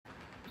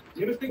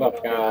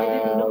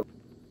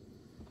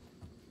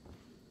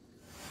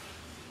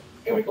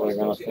Look, we're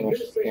gonna finish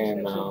this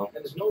game now.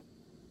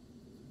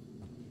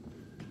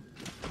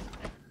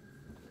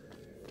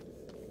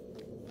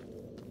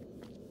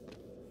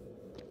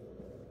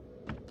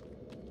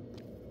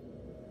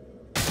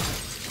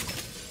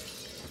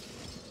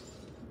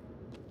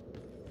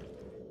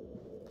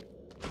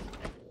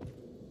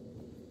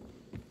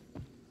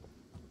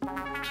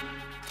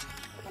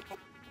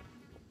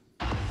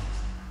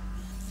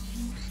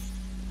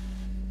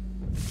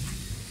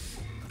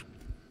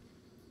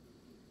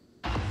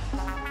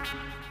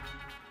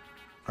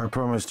 I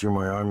promised you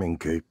my arming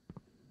cape.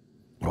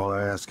 All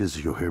I ask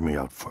is you hear me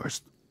out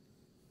first.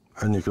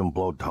 And you can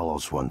blow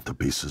Talos 1 to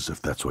pieces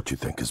if that's what you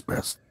think is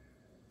best.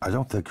 I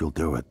don't think you'll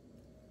do it.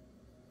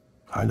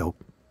 I know.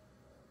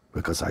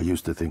 Because I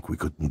used to think we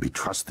couldn't be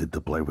trusted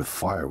to play with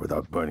fire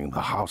without burning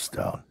the house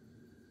down.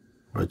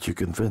 But you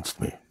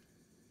convinced me.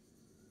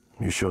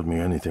 You showed me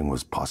anything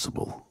was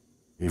possible,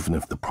 even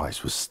if the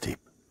price was steep.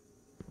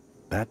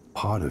 That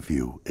part of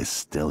you is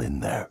still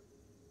in there.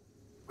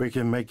 We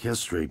can make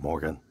history,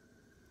 Morgan.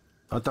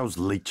 Not those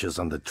leeches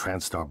on the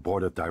TranStar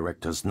board of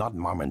directors, not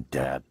Mom and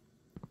Dad.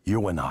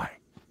 You and I.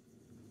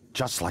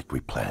 Just like we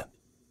planned.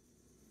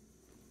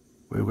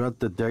 We've got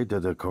the data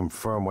to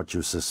confirm what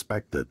you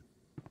suspected.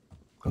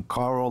 And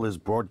Carl is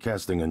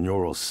broadcasting a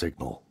neural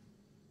signal.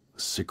 A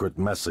secret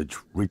message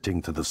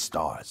reaching to the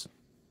stars.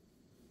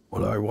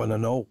 What I want to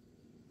know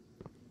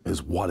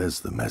is what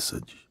is the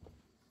message?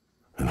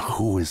 And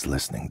who is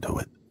listening to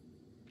it?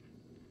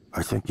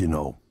 I think you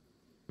know.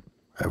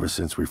 Ever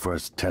since we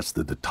first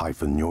tested the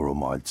Typhon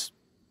neuromods,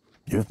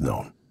 you've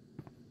known.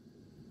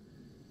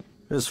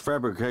 This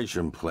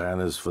fabrication plan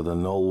is for the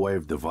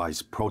null-wave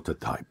device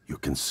prototype you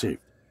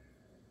conceived.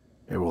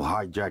 It will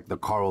hijack the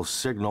Carl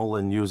signal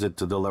and use it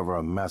to deliver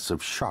a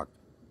massive shock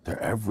to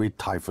every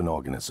Typhon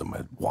organism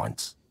at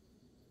once.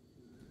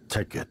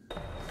 Take it.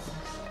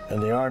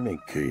 And the arming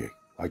key,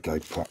 like I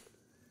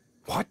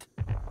What?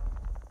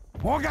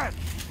 Morgan!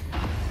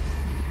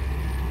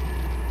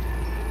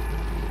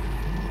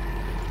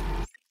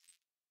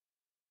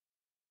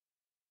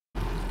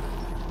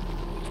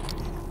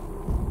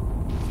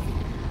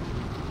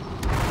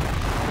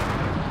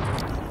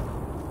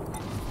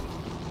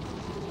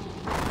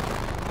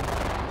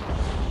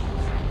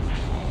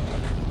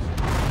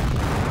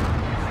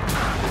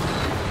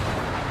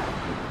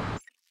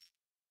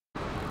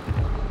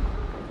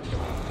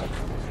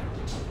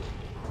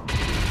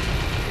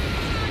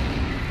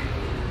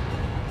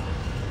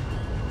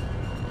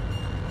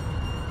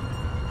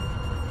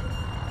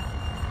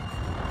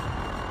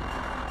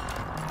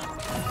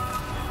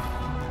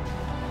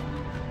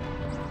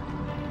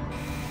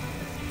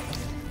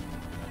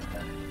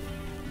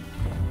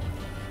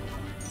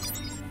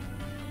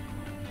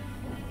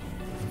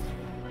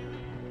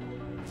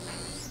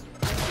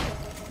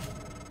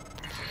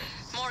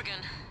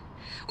 Morgan,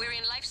 we're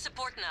in life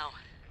support now.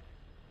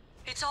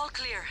 It's all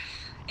clear.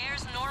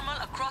 Air's normal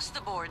across the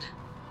board.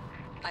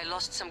 I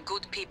lost some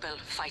good people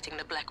fighting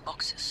the black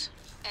boxes.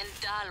 And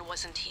Dahl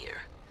wasn't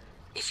here.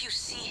 If you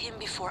see him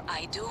before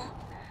I do,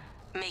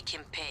 make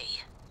him pay.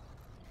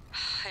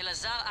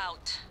 Elazar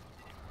out.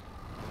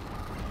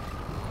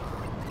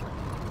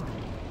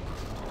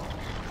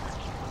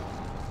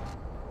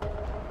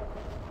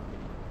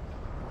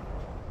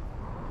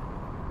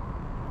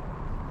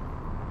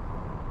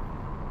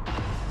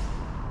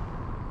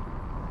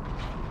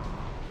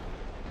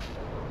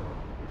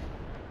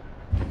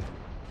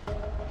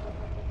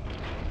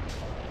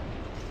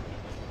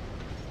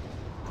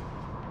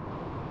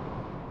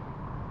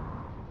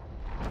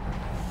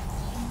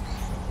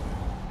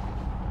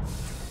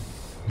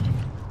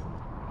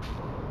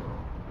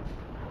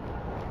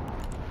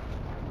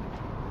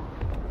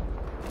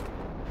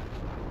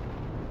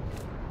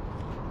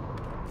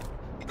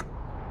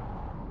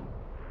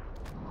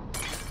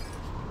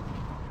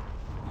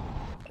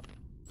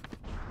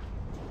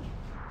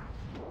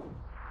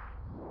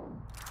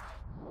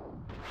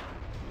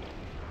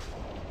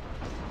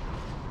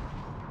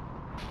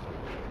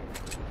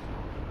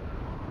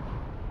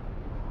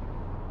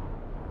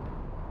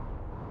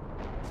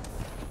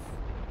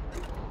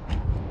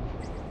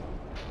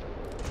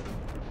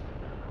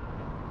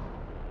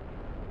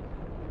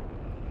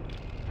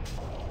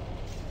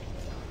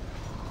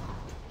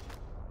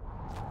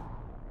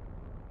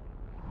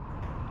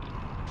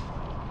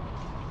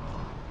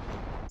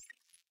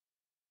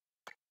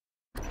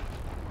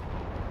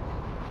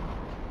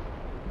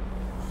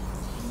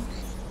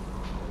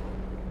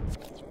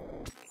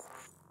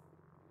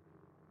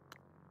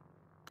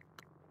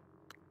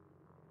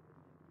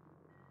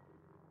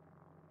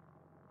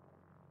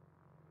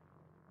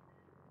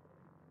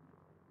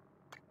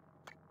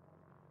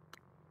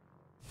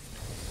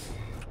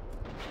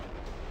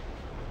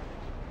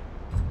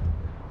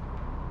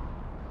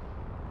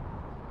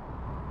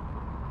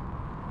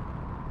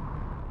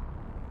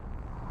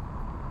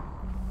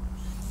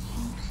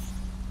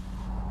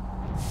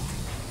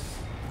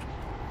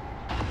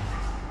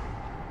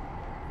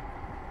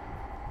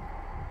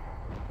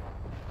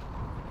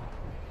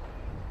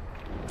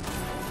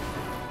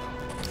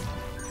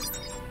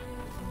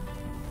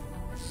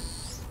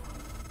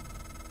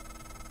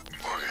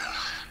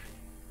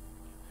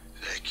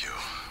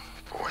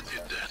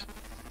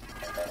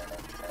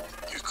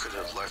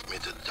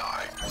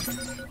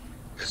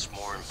 It's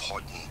more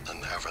important than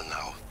ever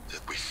now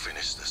that we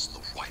finish this the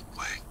right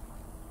way.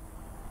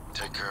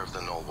 Take care of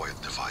the null-wave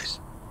device.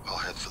 I'll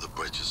head for the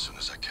bridge as soon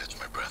as I catch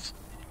my breath.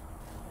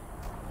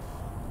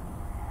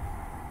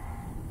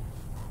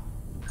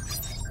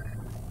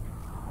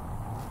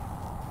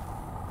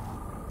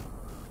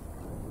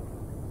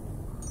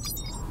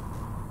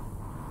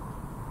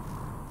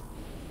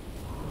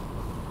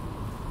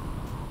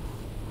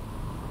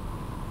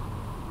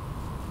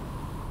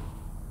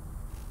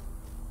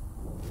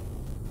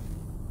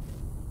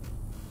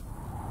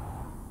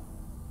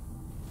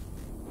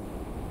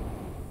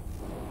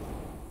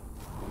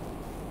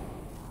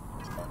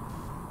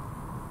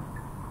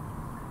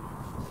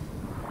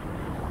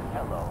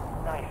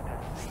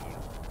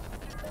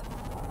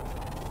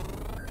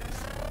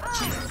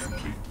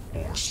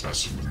 More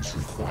specimens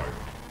required.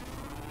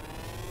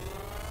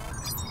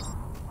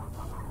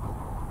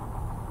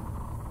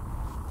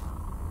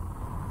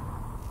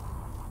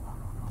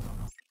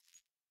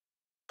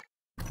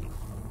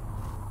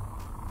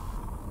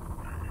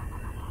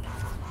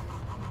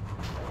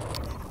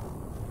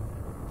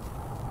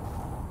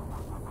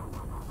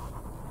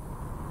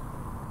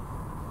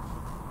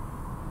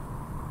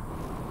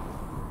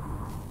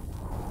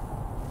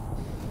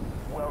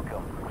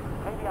 Welcome.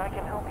 Maybe I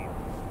can help you.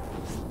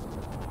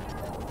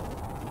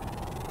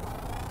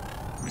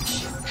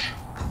 Research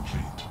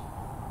complete.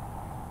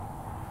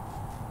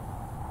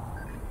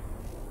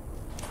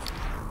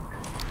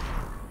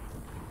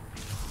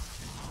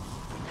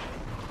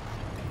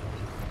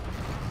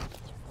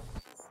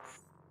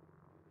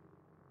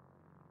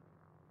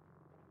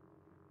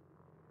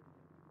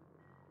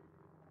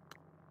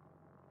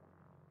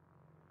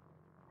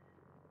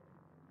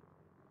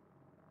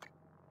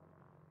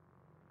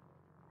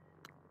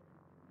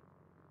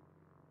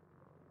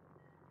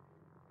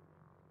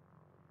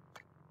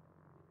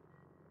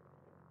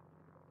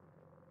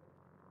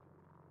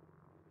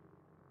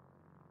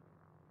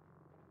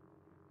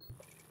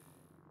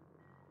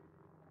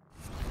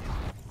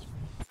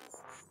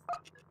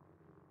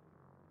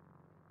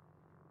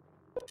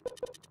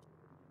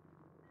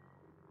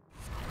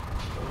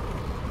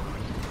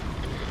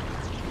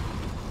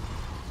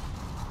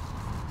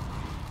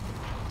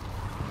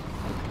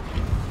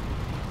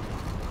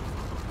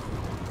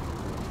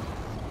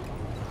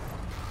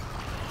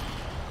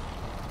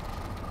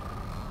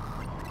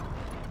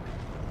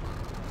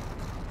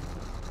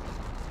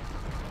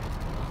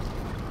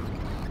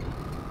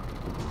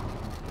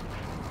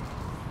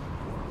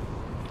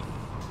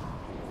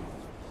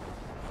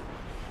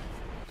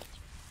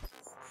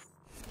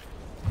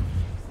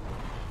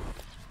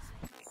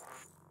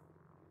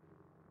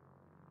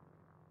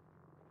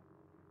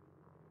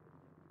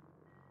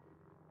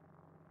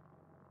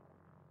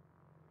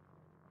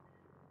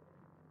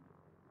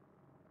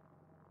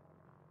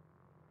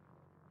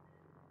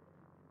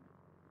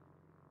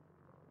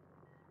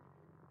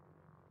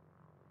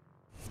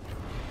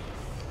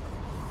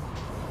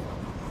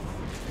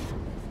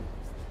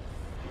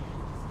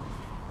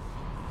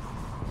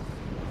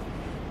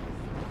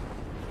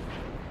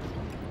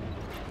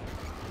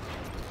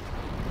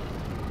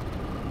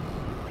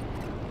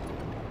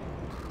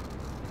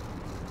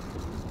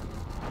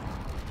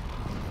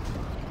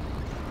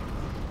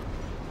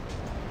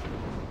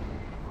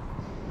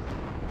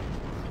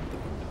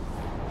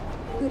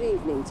 Good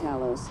evening,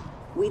 Talos.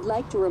 We'd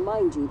like to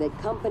remind you that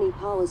company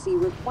policy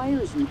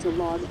requires you to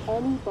log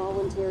any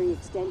voluntary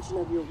extension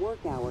of your work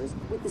hours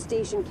with the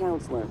station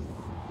counselor.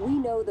 We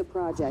know the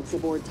projects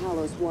aboard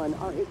Talos 1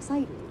 are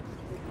exciting.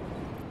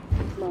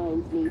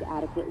 Minds need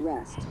adequate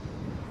rest.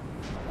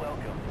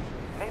 Welcome.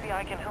 Maybe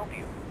I can help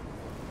you.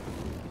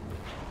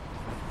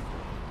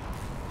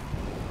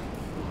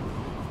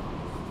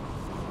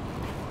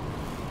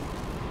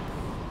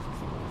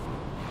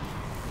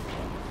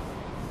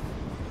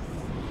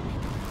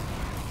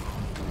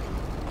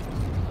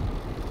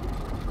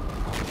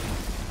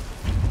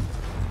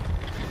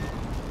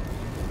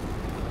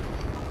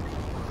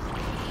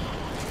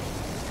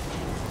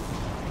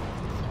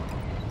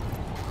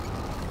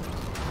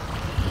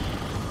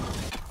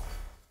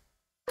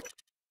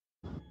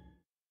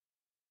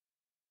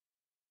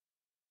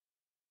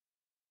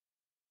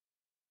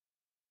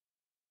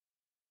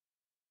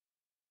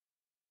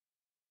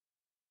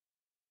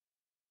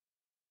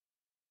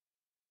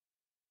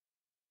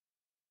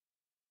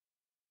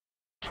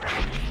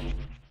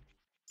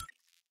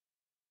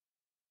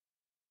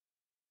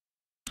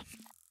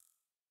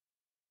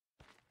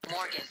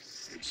 Morgan,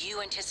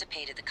 you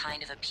anticipated the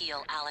kind of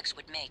appeal Alex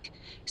would make.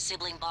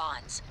 Sibling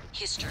bonds,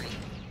 history.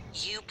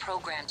 You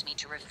programmed me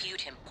to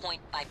refute him point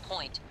by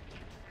point.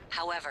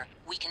 However,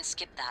 we can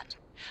skip that.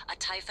 A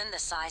Typhon the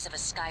size of a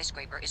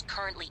skyscraper is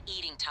currently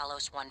eating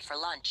Talos 1 for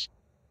lunch.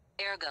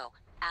 Ergo,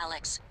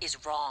 Alex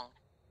is wrong.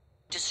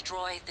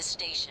 Destroy the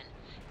station,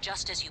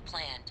 just as you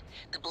planned.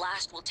 The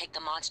blast will take the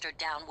monster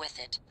down with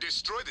it.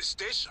 Destroy the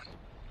station?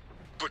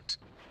 But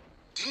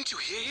didn't you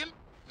hear him?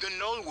 The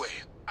null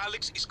wave.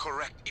 Alex is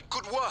correct. It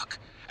could work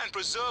and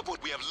preserve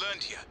what we have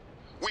learned here.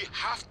 We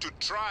have to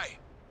try.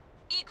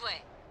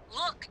 Igwe,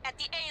 look at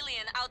the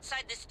alien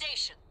outside the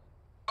station.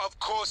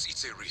 course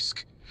it's a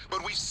risk,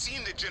 but we've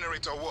seen the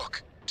generator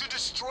work. To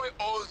destroy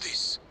all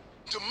this,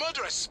 to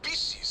murder a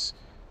species,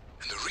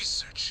 and the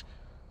research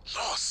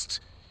lost.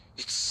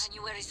 It's...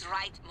 January's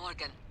right,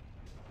 Morgan.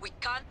 We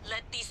can't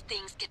let these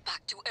things get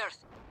back to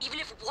Earth, even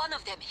if one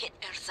of them hit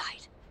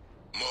Earthside.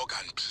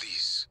 Morgan,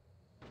 please.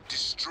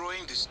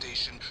 Destroying the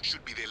station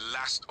should be the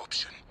last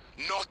option,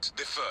 not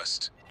the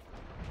first.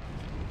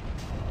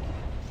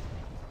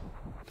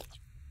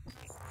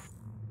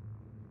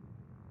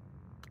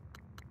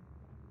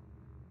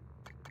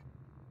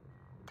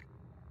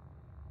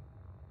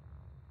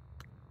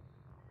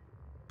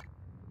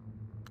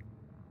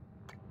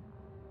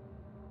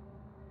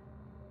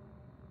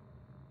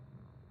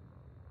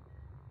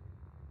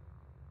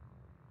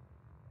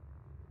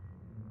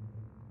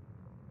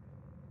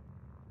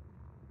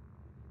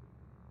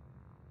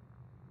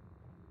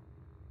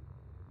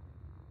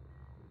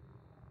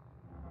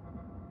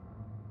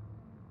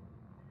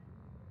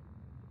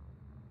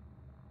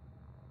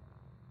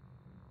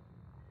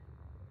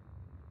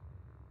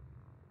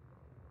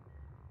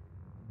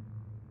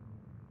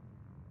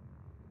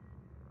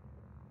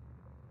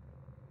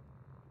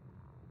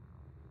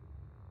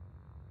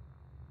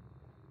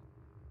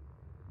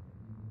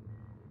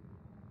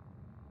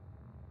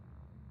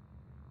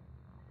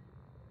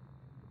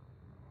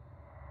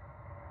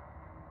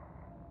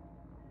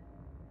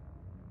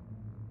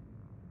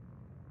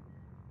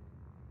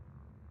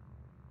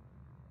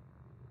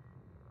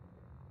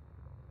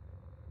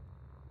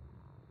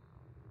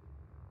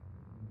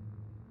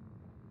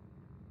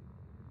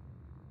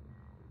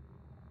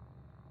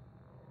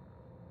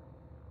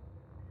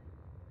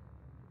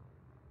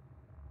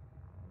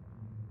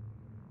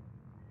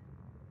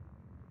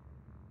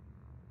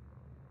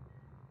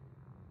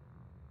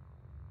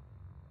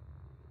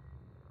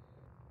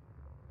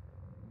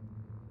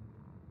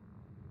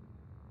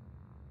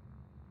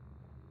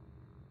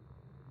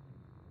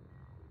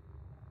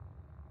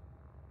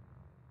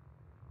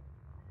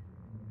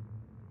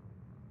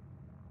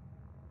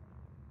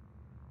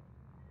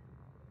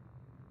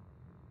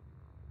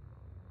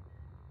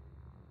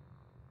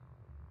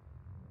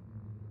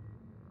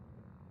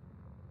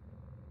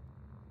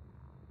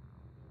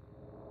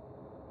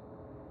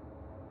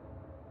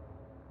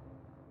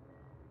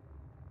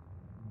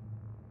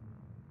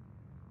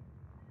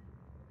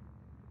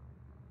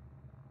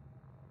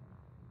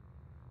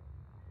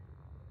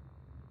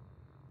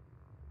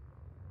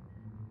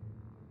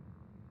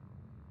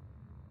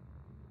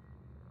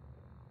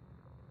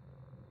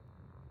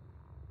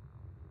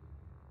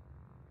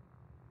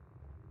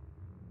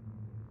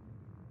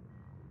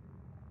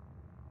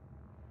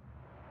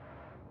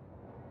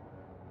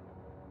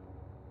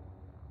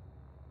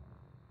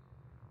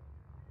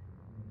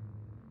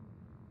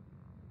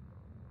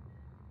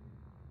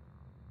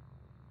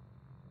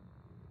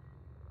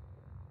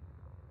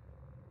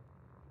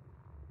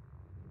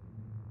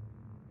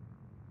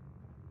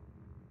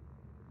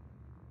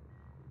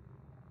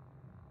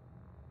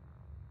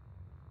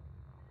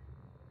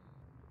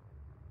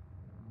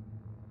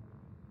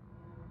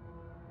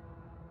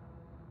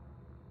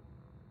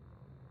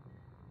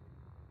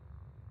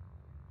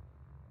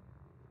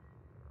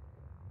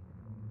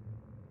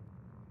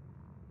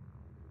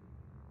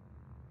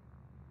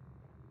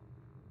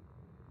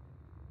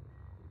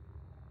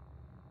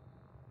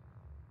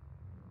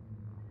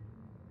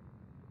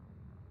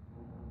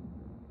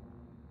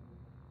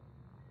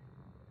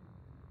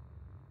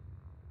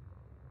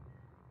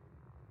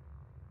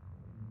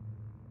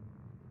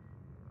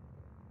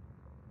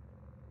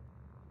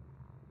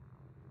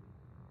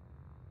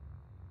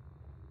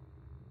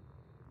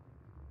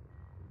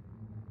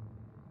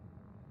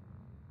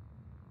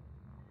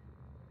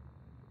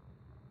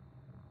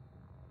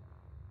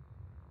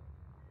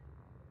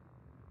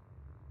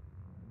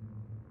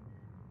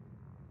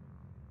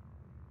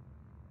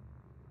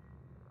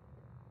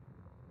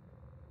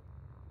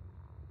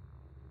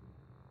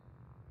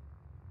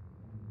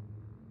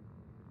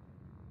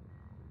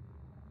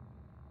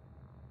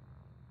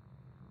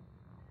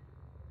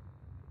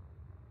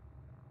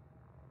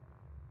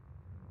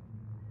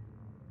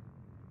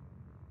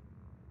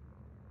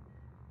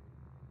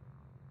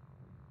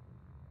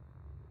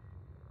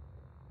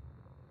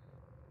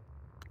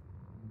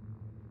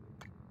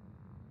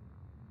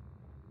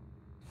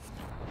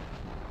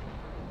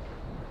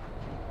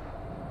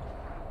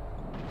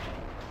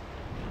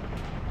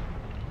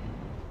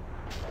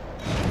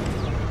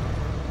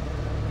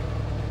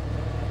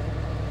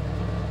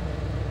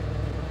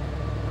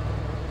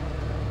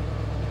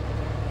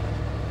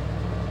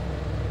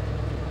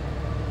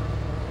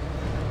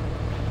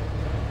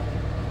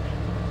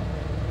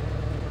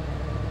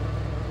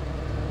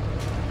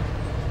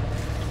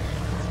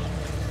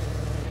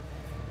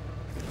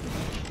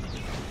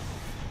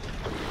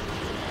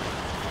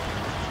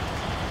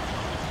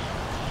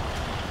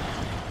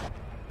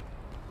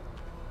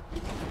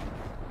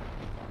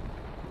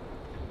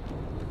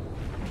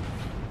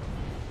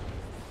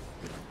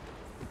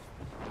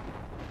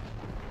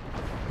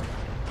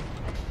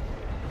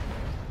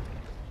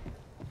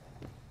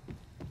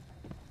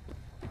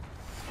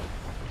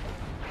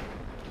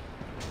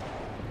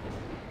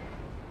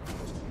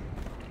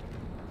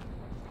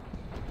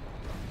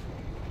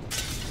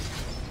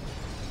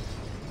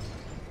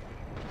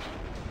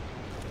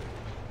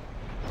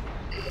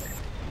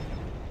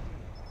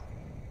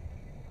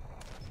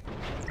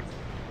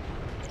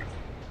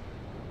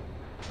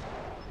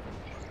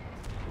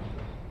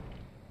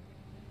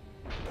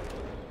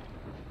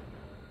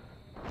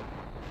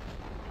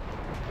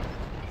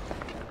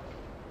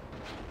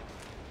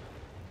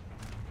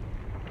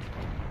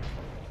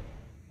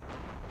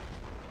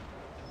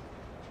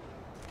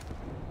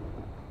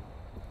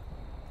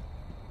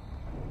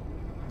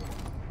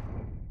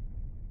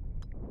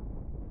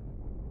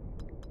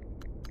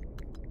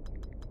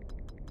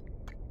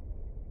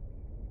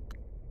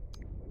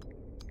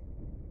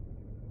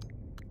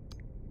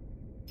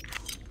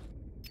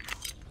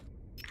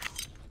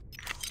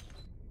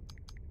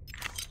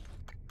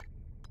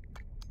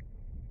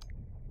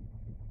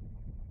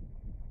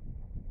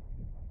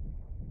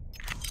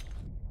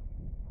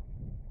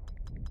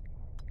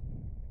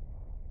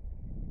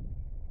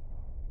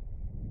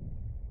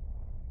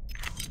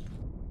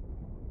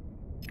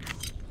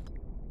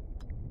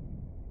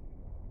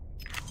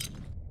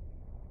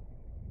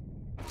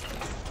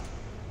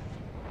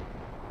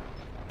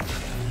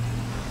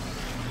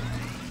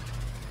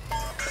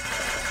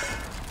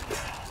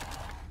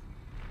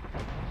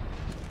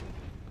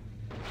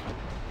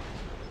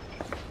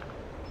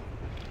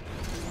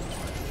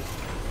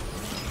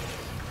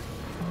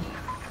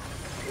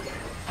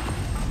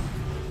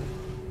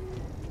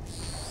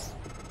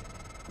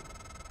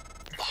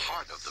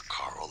 heart of the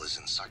Coral is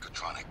in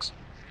psychotronics,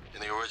 in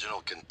the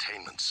original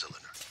containment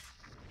cylinder.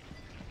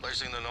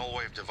 Placing the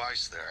null-wave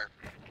device there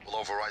will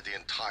override the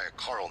entire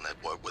Coral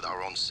network with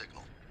our own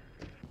signal.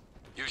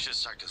 Use your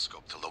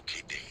psychoscope to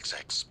locate the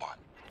exact spot.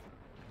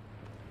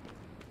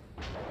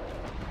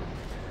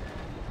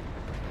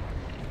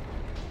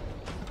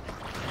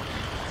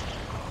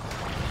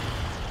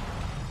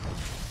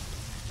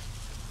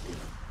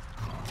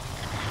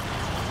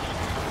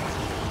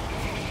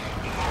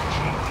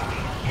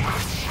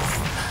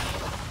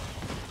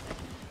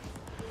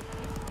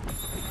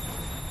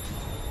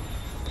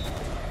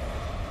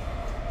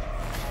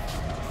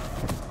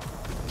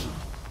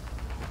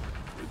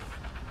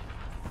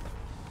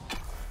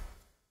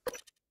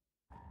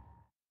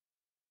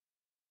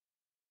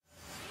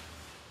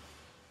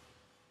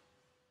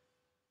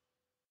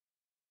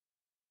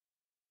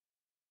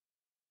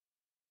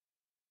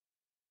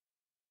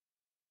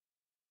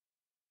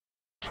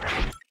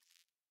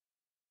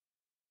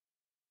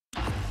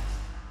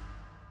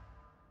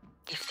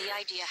 If the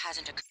idea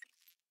hasn't occurred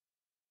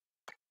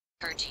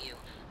to you,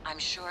 I'm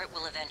sure it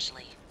will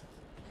eventually.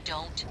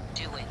 Don't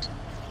do it.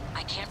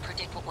 I can't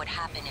predict what would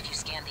happen if you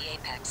scan the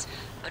Apex,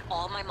 but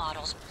all my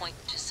models point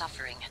to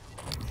suffering.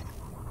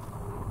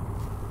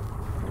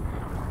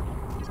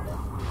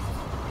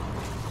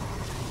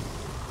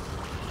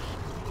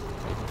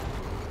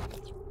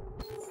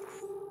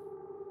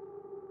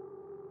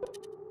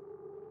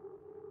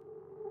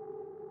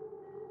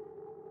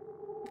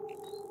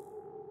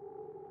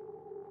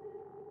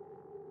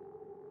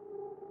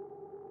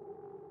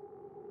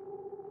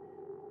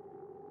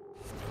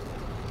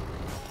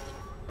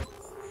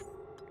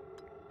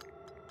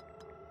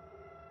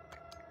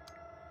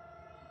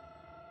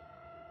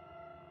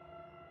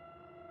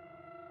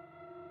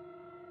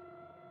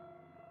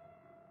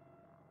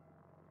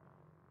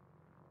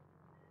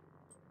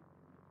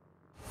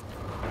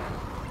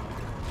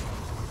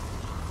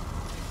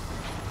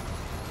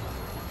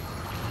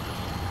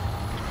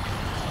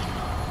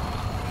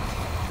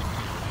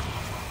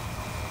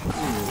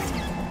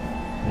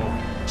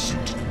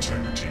 Suit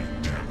integrity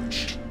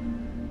damaged.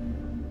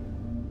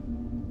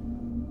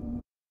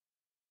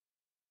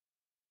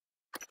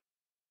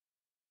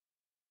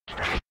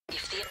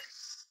 If the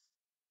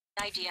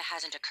idea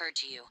hasn't occurred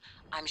to you,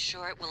 I'm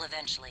sure it will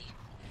eventually.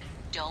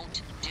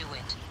 Don't do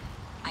it.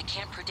 I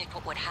can't predict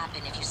what would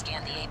happen if you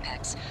scan the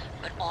Apex,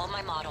 but all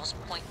my models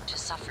point to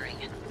suffering.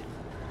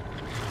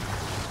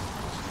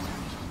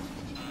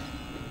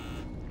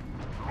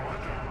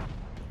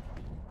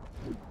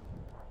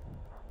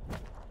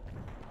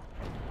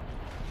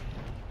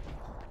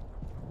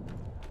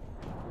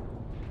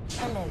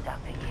 Hello,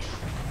 Dr. Yu.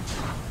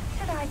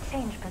 Should I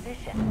change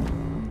position?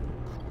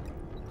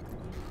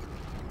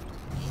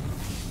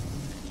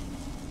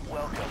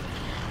 Welcome.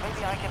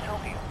 Maybe I can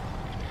help you.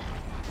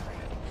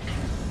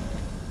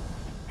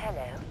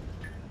 Hello.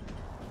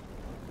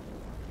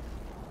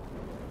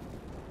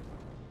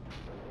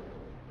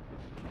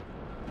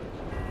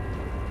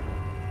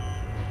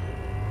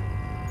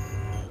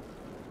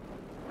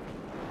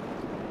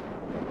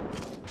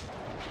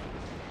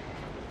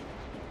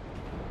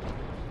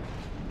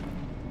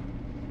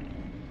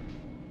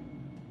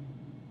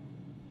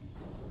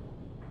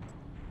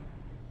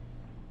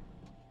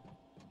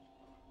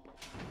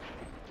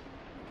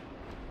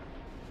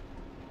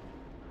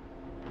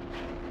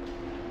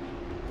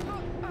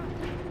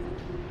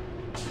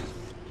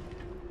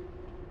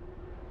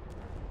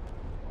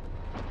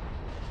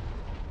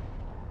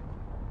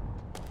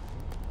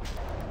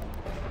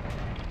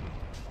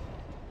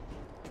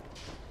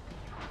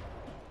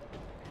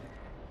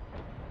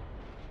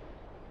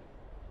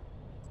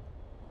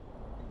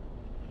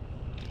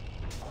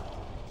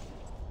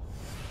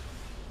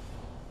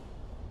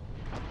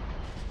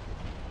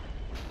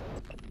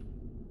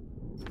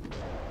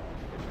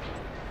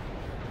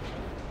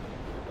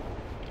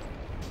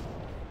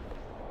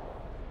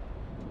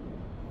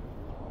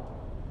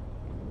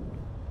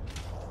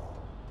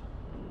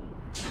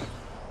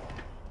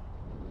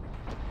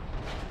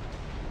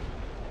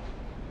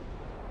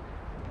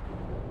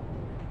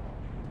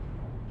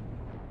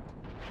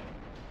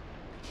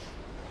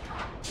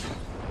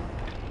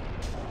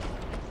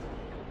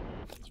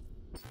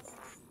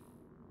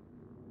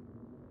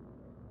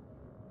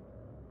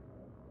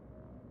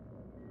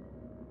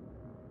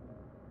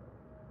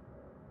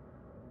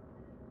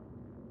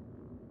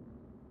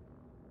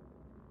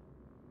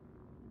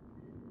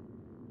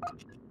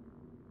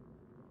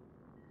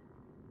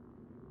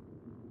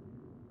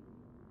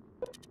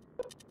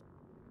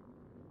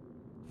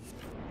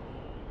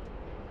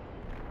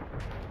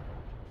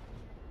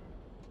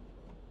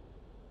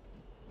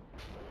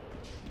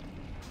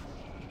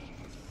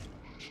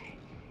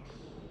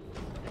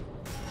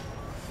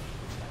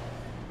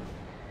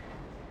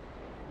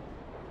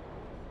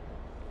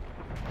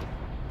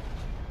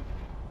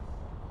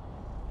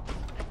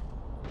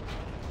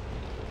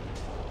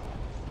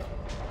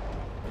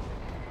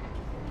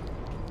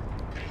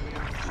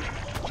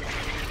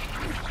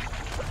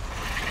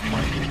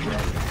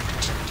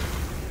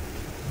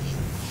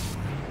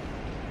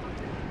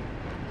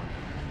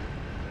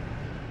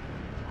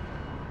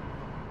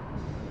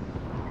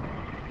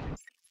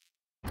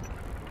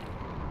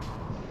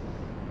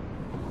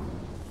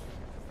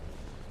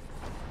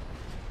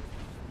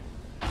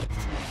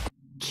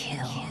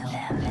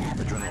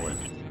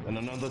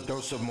 another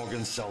dose of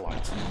Morgan's cell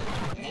lines.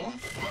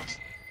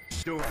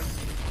 Do it.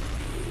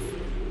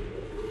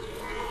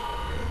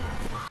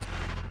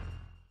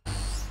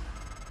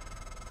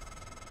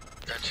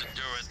 That should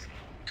do it.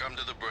 Come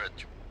to the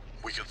bridge.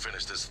 We can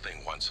finish this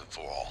thing once and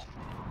for all.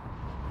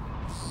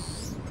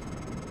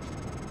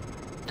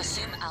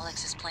 Assume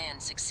Alex's plan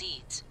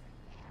succeeds.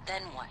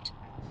 Then what?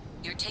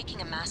 You're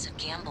taking a massive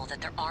gamble that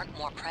there aren't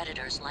more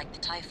predators like the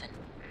Typhon.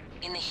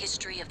 In the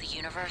history of the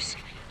universe,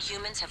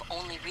 humans have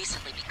only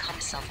recently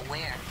become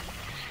self-aware.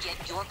 Yet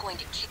you're going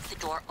to kick the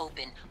door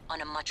open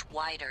on a much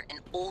wider and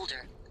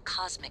older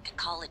cosmic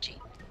ecology.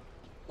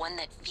 One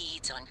that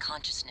feeds on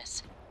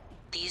consciousness.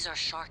 These are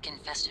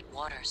shark-infested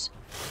waters.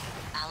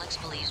 Alex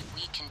believes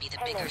we can be the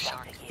bigger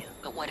shark.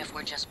 But what if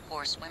we're just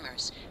poor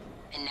swimmers?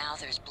 And now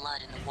there's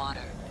blood in the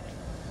water.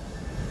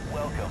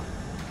 Welcome.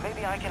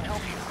 Maybe I can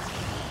help you.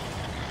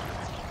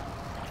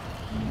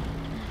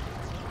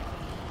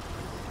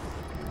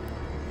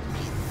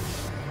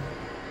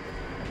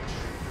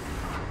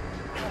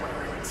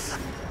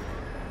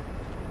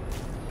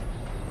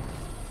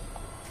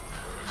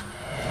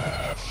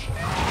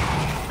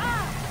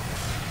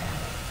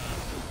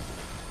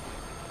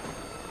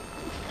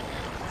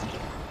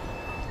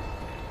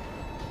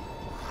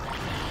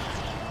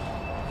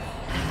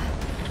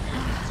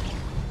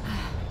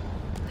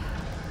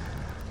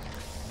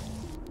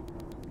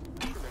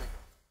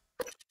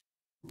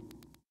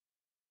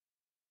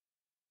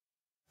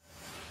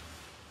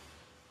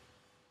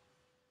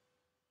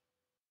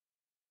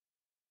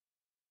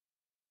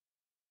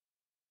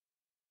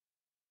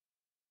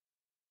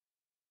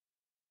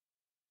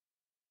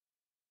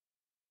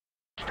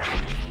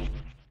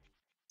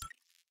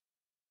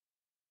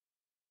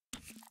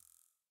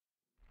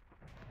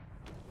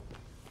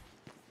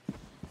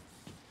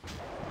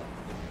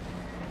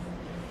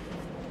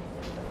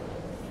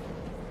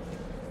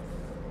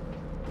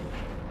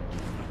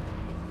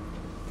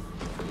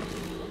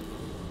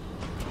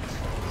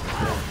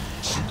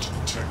 Suit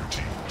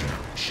integrity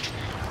damaged.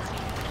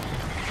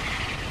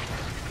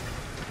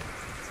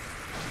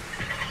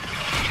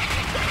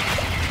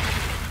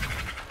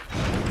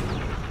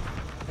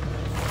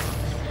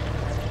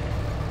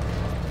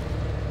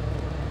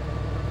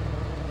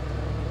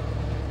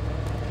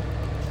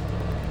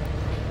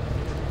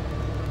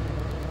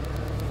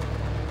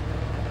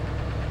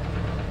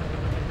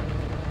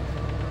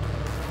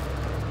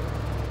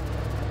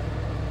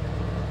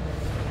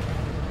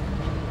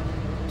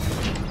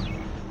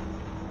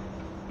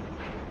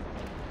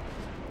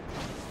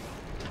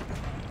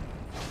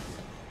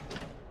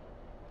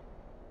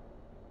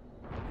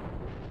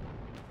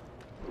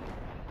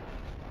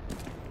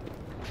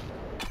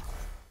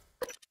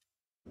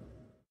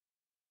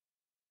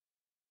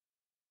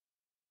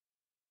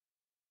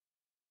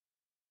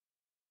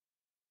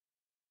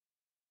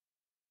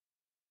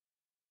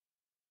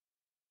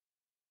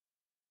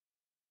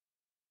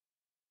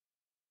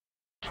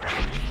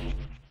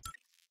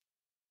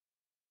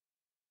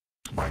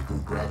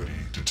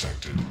 Microgravity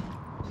detected.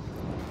 Warning.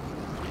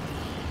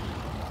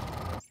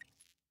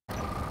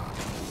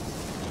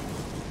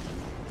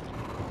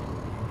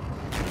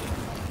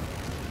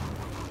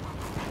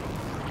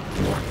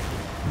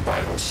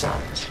 Vital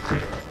signs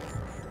critical.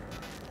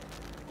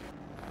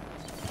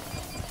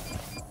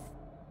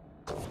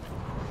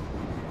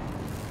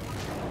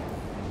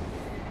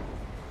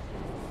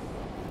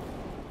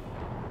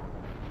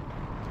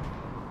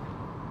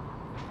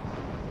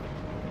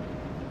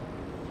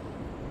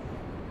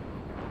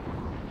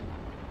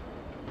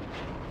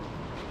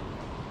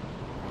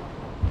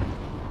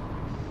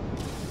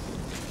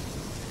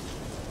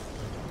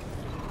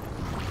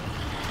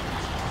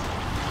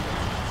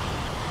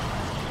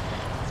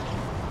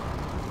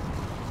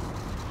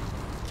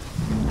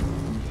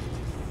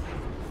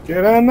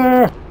 Get in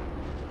there!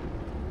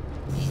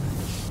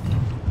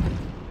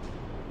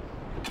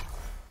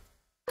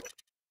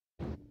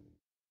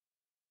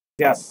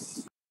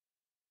 Yes.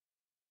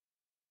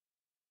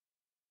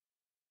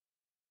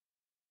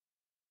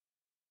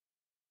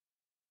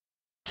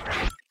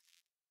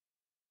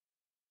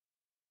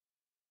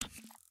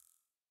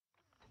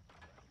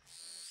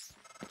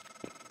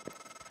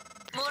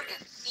 Morgan,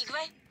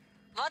 Igwe,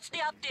 what's the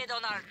update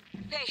on our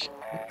patient?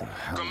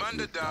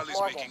 Commander Dahl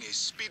is making a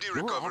speedy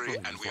recovery,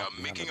 and we are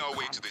making our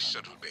way to the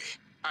shuttle bay.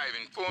 I've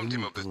informed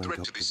him of the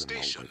threat to the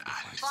station,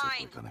 and...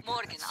 Fine,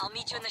 Morgan, I'll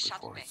meet you in the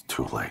shuttle bay.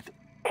 Too late.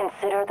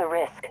 Consider the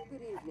risk.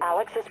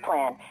 Alex's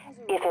plan,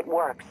 if it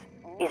works,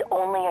 is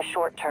only a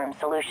short-term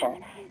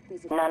solution.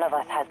 None of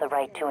us has the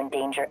right to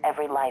endanger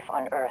every life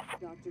on Earth.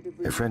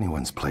 If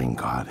anyone's playing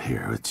God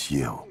here, it's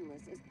you.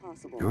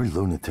 Your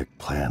lunatic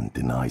plan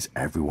denies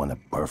everyone a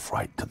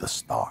birthright to the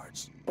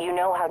stars. You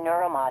know how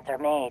neuromods are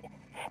made.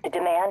 The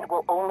demand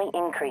will only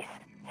increase.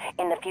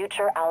 In the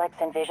future Alex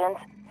envisions,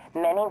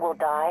 many will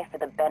die for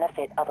the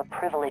benefit of a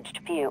privileged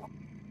few.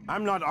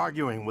 I'm not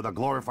arguing with a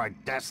glorified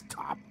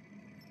desktop.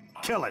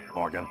 Kill it,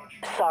 Morgan.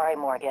 Sorry,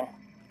 Morgan.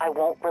 I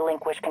won't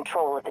relinquish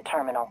control of the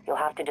terminal. You'll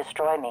have to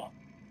destroy me.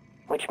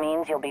 Which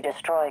means you'll be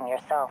destroying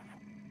yourself.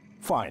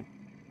 Fine.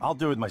 I'll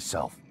do it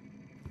myself.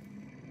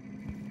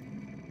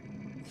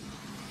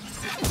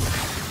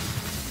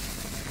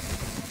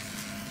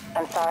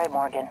 I'm sorry,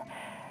 Morgan.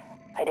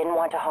 I didn't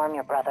want to harm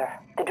your brother.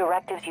 The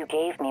directives you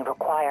gave me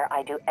require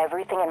I do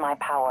everything in my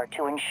power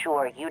to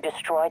ensure you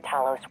destroy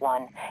Talos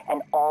 1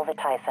 and all the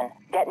Typhon.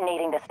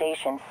 Detonating the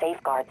station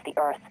safeguards the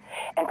Earth,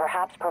 and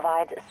perhaps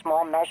provides a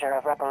small measure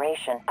of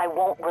reparation. I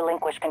won't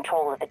relinquish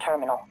control of the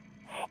terminal.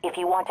 If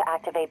you want to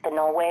activate the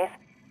null wave,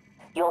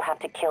 you'll have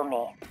to kill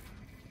me.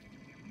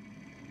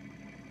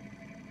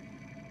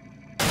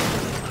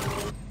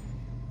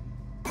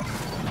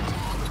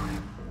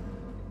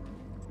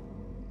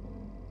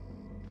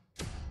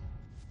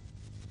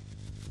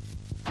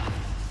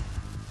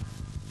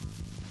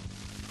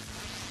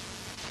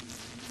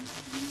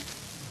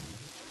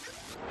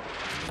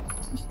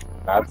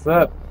 That's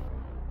it.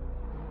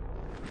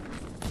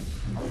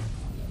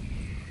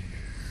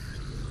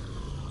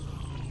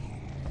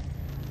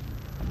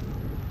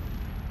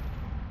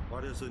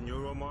 What is a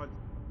neuromod?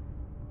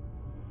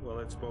 Well,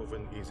 it's both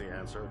an easy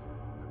answer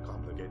and a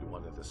complicated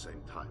one at the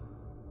same time.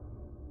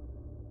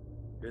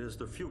 It is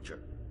the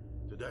future,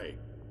 today.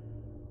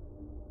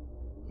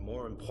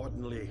 More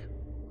importantly,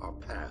 our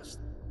past,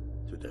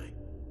 today.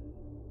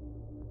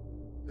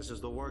 This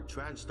is the work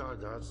TranStar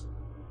does.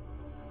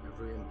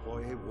 Every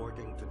employee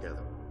working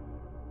together.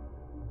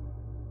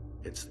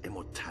 It's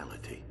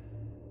immortality,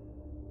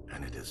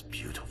 and it is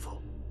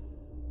beautiful.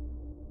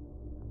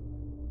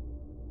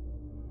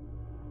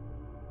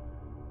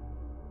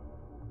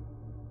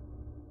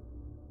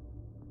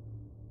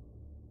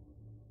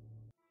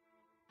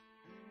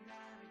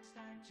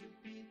 To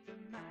beat the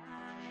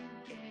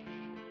mind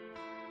game.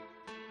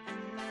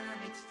 And now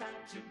it's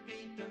time to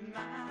beat the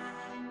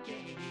mind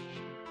game.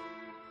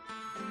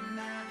 And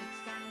now it's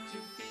time to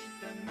beat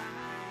the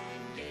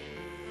mind game.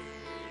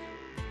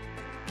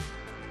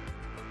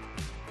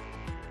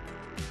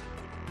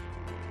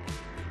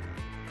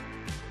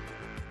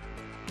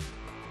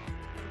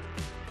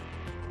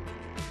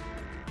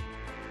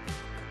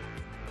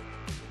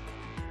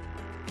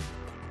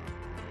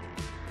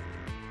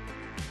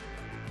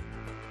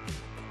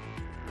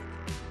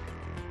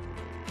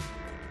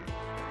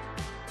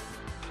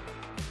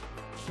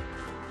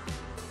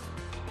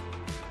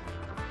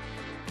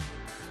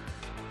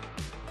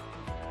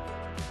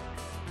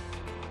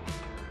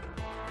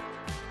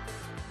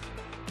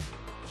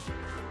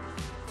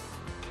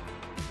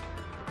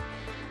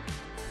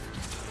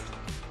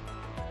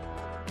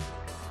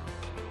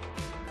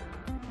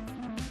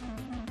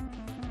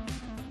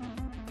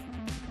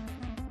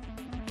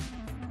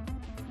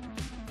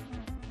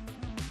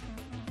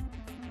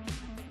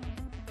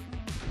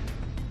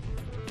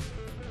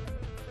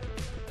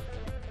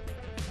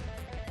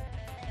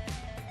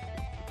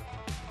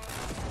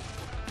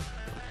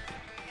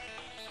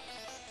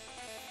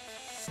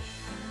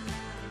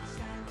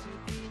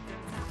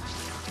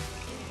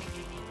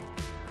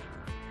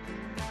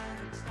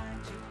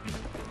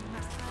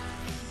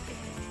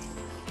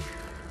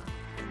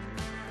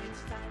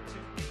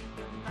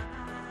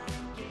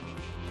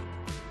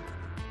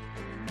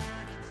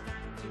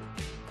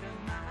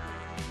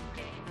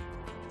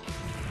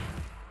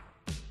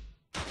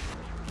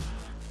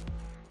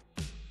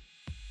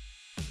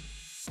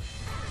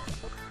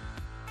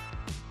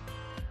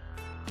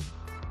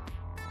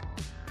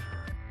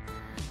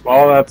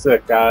 Well, that's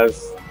it,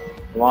 guys.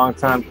 Long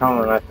time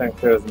coming. I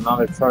think there's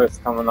another choice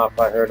coming up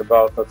I heard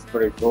about that's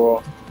pretty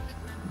cool.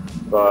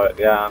 But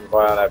yeah, I'm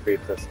glad I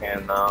beat this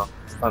game now.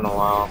 It's been a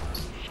while.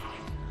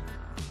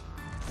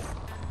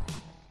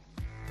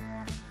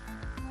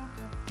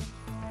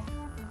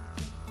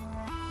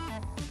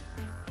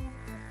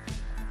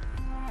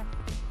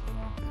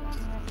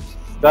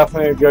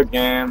 Definitely a good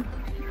game.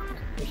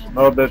 A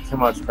little bit too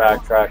much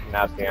backtracking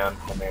at the end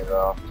for me,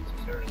 though.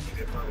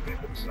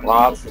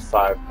 Lots of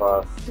side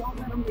quests.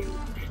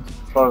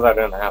 Suppose I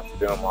didn't have to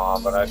do them all,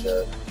 but I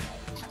did.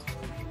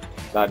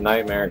 That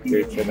nightmare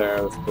creature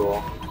there was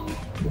cool.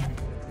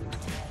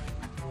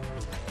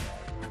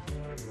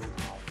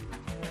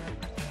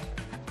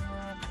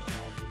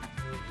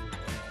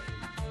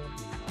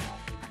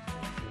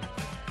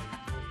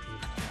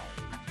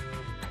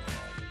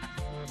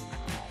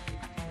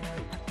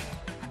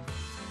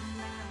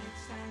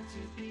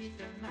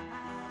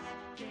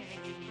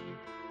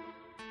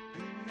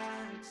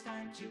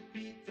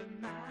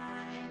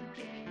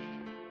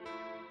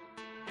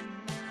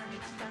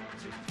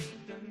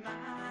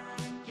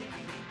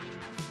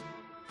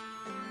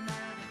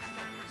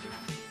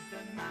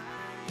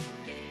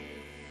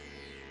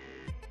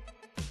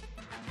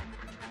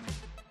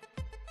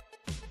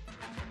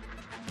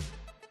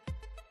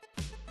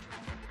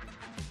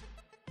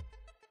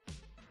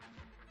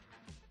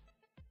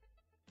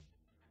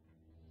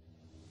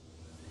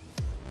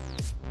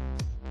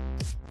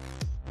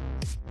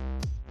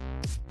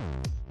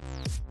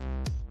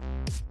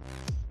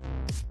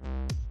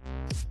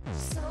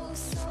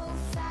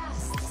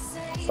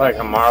 It's like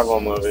a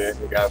Marvel movie.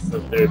 You gotta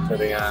sit through to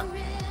the end.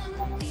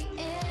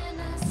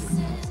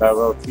 It's that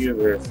little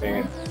teaser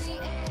scene.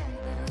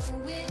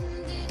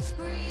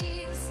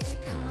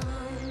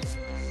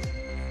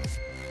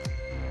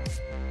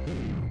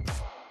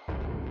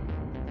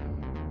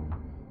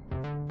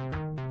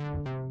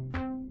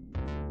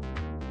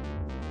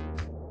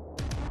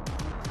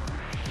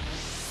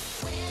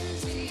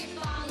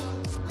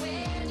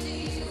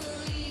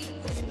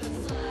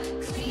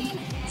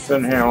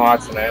 been here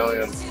watching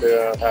Aliens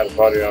too. I've had a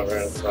buddy over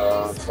here,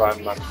 so that's why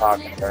I'm not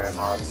talking very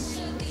much.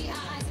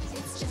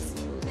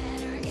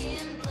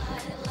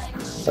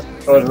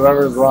 But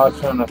whoever's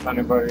watching, if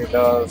anybody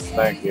does,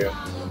 thank you.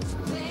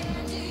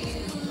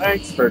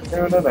 Thanks for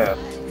tuning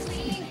in.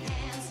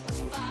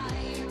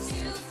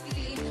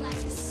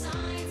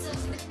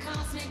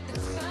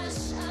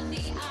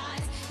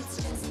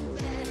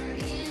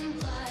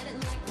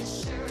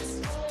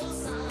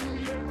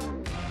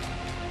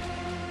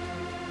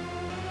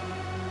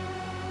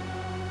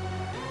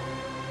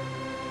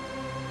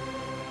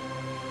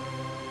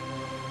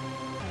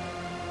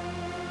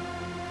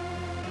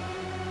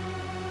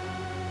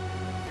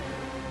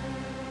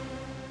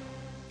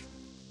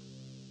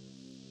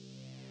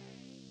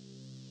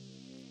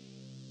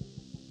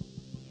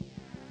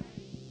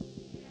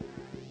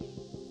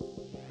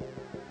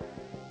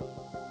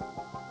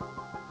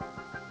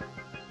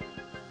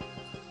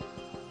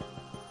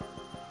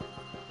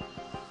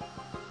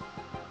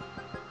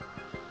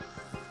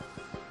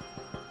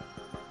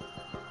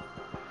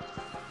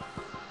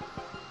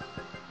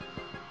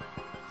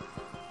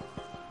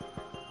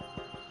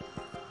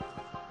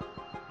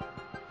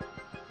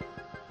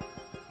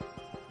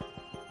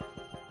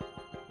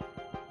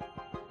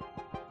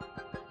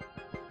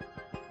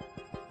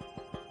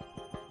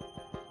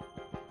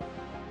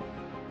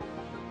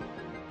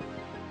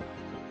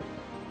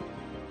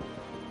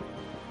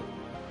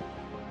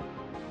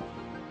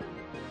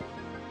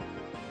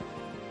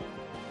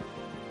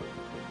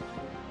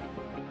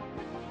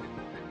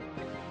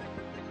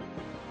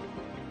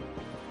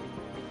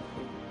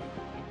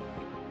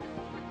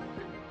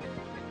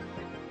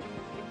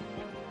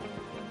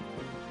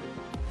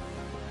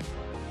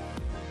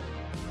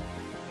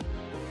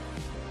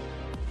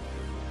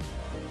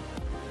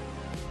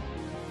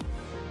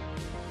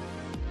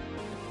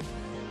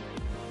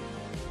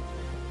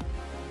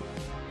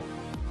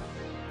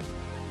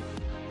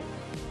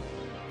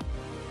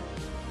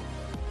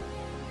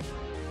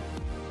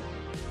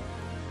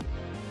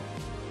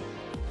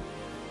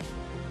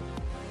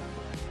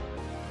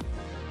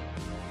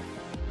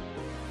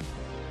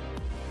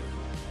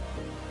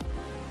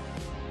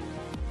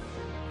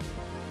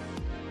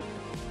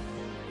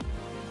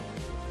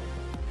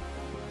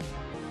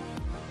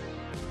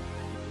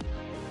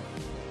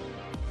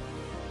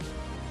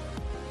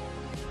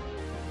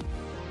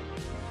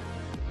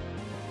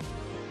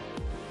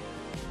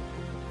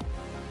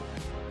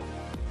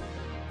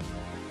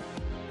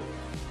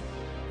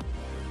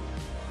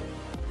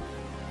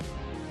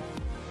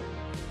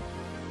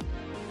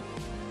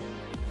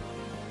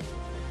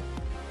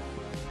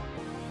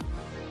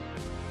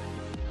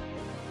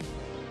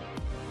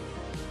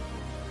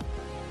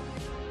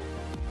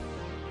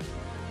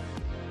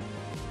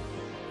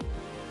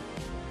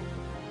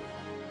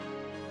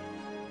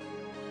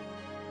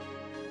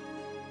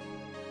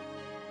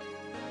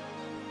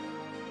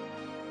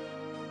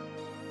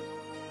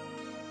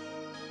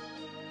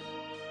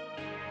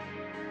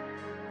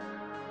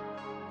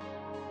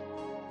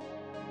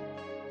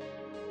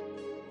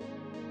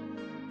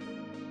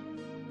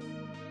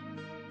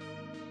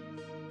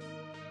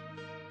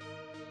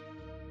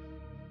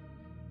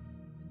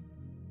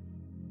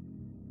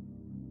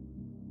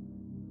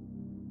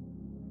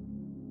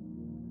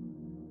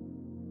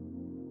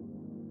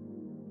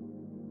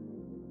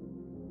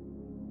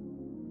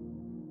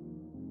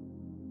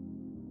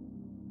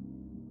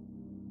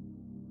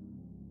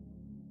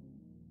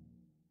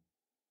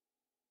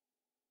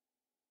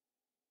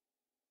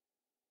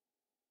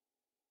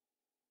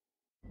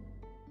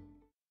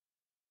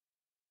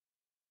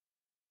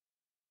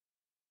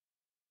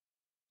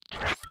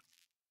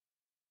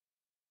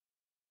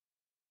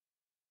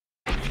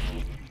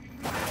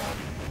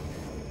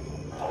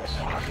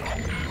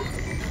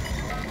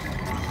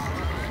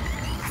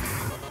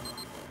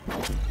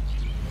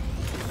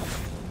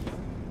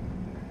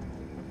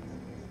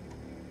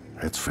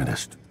 It's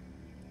finished.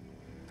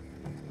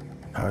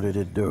 How did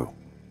it do?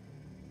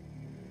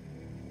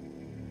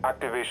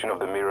 Activation of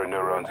the mirror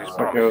neurons is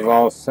Like it was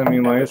all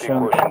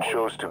simulation. The quotient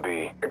shows to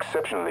be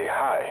exceptionally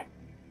high.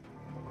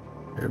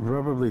 It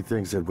probably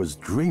thinks it was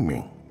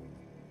dreaming,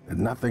 and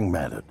nothing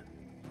mattered.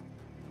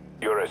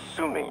 You're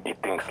assuming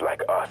it thinks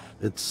like us.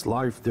 Its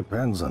life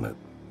depends on it.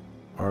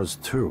 Ours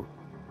too.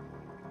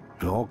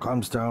 It all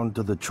comes down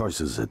to the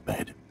choices it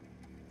made.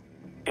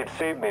 It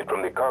saved me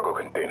from the cargo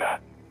container.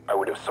 I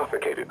would have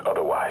suffocated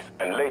otherwise,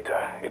 and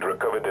later it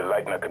recovered the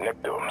Leitner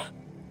connectomes.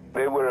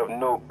 They were of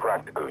no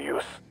practical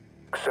use,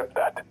 except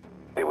that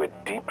they were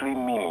deeply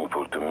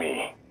meaningful to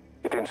me.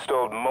 It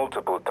installed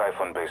multiple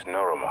Typhon-based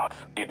neuromods.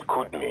 It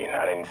could mean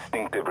an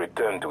instinctive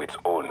return to its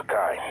own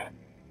kind,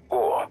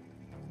 or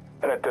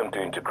an attempt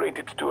to integrate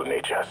its dual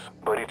natures.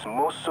 But its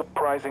most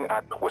surprising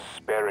act was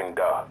sparing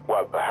Dar.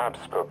 While perhaps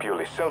for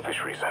purely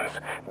selfish reasons,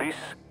 this,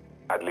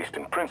 at least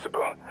in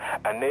principle,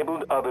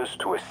 enabled others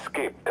to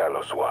escape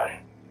Talos One.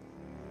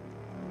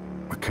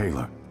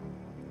 Michaela.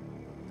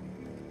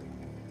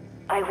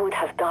 I would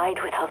have died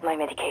without my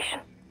medication.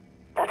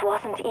 That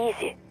wasn't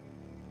easy.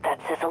 That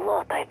says a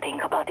lot, I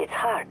think, about its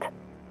heart.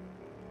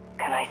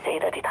 Can I say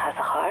that it has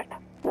a heart?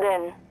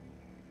 Then,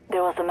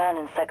 there was a man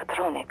in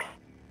Psychotronics,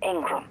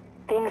 Ingram.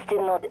 Things did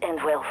not end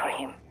well for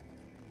him.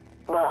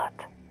 But...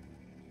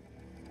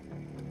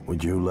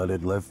 Would you let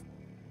it live?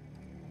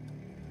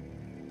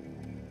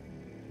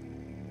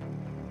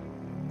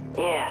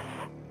 yes.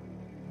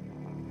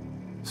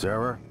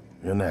 Sarah,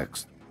 you're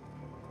next.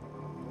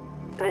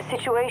 The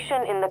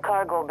situation in the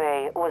cargo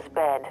bay was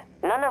bad.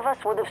 None of us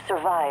would have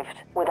survived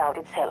without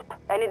its help,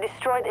 and it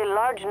destroyed a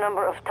large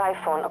number of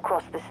Typhon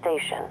across the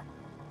station.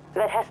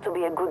 That has to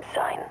be a good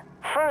sign.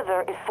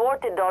 Further, it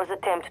thwarted Dar's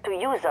attempt to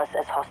use us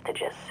as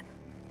hostages.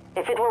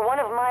 If it were one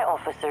of my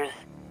officers,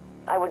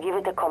 I would give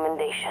it a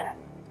commendation.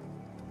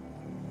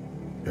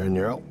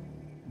 Danielle,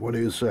 what do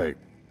you say?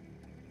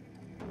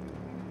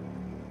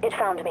 It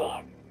found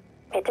me.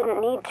 It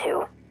didn't need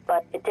to,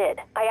 but it did.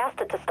 I asked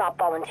it to stop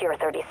Volunteer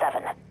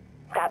 37.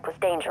 That was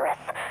dangerous.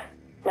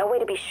 No way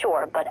to be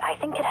sure, but I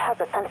think it has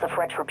a sense of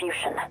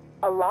retribution.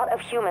 A lot of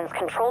humans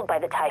controlled by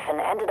the Typhon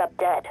ended up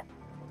dead.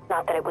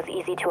 Not that it was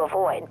easy to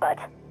avoid, but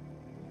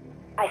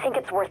I think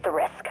it's worth the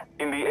risk.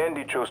 In the end,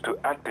 he chose to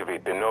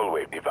activate the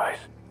null-wave device.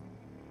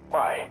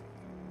 Why?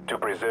 To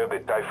preserve the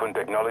Typhon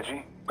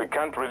technology? We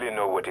can't really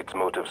know what its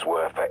motives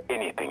were for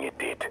anything it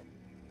did.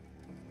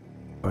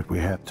 But we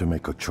have to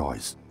make a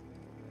choice.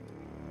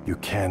 You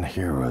can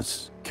hear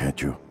us,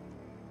 can't you?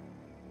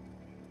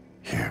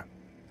 Here.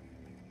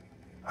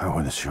 I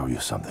want to show you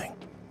something.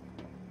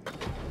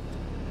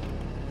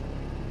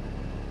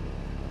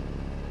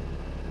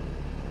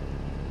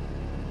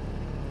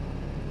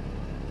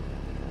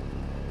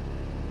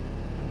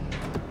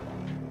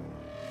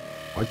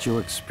 What you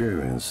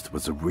experienced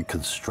was a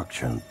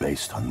reconstruction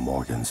based on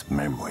Morgan's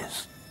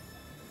memories.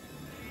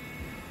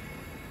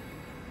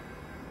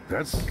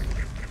 This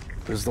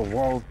is the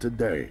world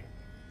today.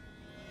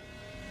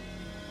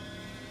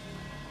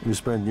 We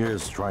spent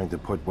years trying to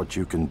put what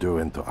you can do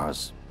into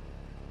us.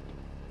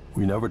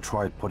 We never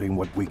tried putting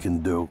what we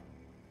can do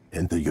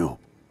into you.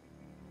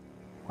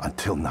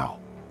 Until now.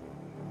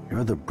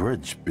 You're the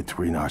bridge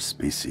between our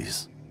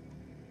species.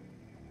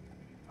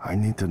 I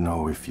need to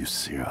know if you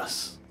see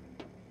us.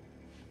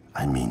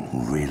 I mean,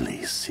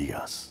 really see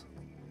us.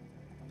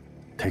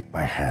 Take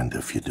my hand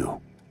if you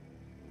do.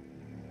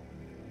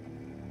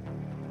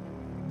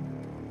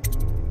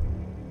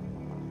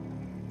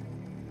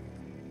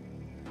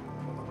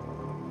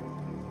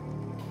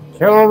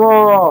 Kill them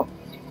all!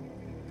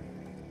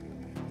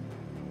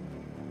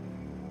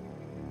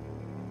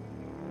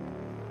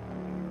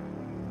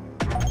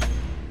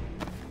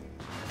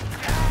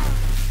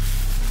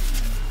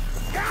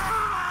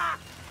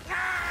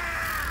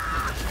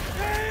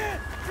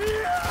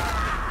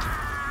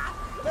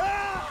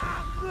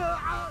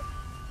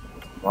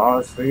 Well,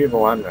 it's the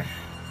evil ending.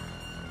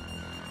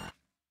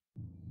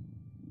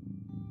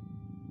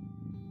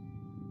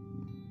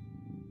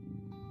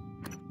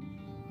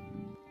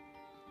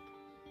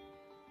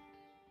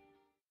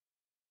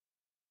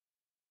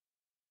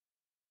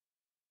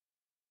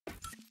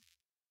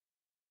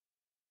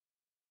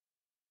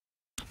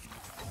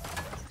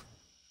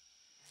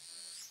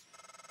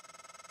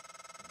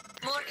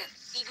 Morgan,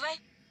 Igwe,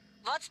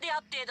 what's the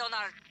update on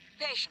our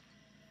patient?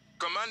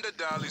 Commander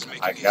Dahl is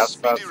making I a guess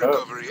speedy that's it.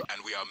 recovery,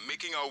 and we are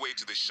making our way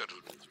to the shuttle.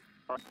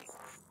 I've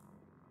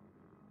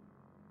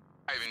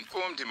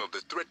informed him of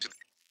the threat to